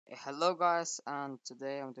Hello guys, and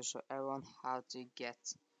today I'm going to show everyone how to get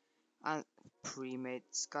a pre-made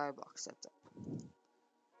skyblock setup.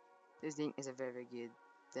 This thing is a very good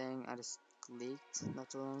thing. I just leaked not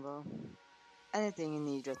too long ago. Anything you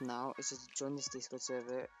need right now is just join this Discord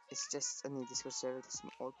server. It's just a new Discord server, it's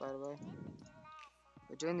old by the way.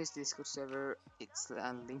 But join this Discord server, it's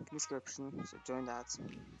a link in the description, so join that.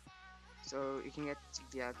 So you can get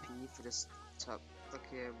VIP for this top, like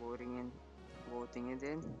voting it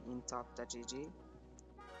in top.gg.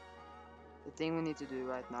 The thing we need to do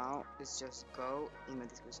right now is just go in my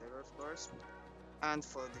Discord server, of course, and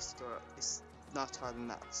follow this tutorial. It's not harder than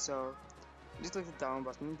that. So just click the down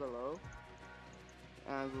button below,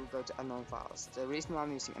 and we'll go to unknown files. The reason why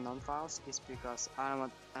I'm using unknown files is because I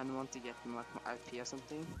don't want to get like my IP or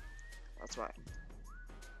something. That's why.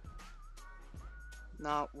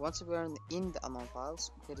 Now, once we're in the unknown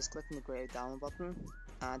files, we just click on the gray download button,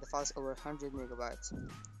 and the file is over 100 megabytes.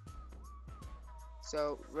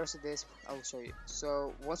 So rest of this I will show you.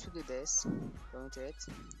 So once we do this, go into it.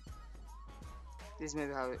 This is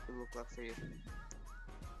maybe how it will look like for you.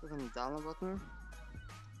 Click on the download button,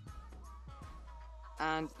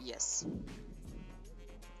 and yes.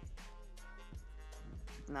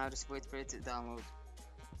 Now just wait for it to download.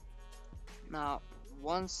 Now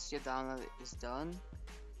once your download is done,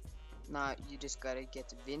 now you just gotta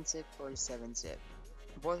get WinZip or 7-zip.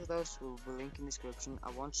 Both of those will be linked in the description. I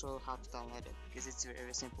won't show how to download it because it's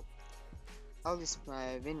very simple. I'll use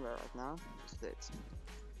my WinRAR right now. Let's do it.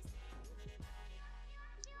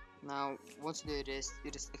 Now, once you do this,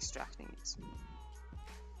 you're just extracting it.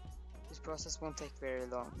 This process won't take very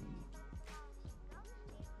long.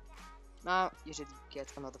 Now, you should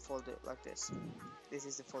get another folder like this. This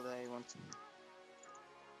is the folder you want.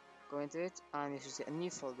 Go into it, and you should see a new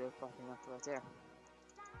folder popping up right there.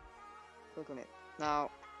 Click on it.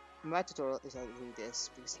 Now, my tutorial is how to do this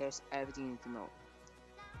because here's everything you need to know.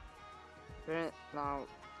 Now,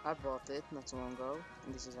 I bought it not so long ago,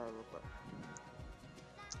 and this is how it looks like.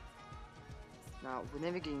 Now,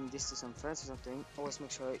 whenever giving this to some friends or something, always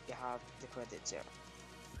make sure you have the credits here.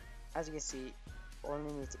 As you can see,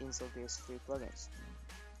 only need to install these 3 plugins: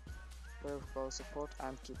 Workflow Support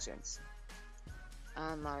and Kitchens.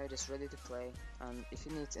 And now it is ready to play, and if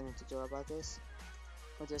you need any tutorial about this,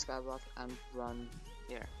 go to Skyblock and run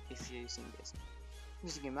here if you're using this.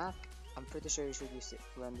 Using a Mac, I'm pretty sure you should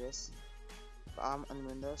run this, but I'm on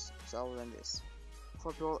Windows, so I'll run this.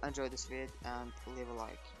 Hope you all enjoyed this video and leave a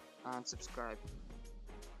like and subscribe.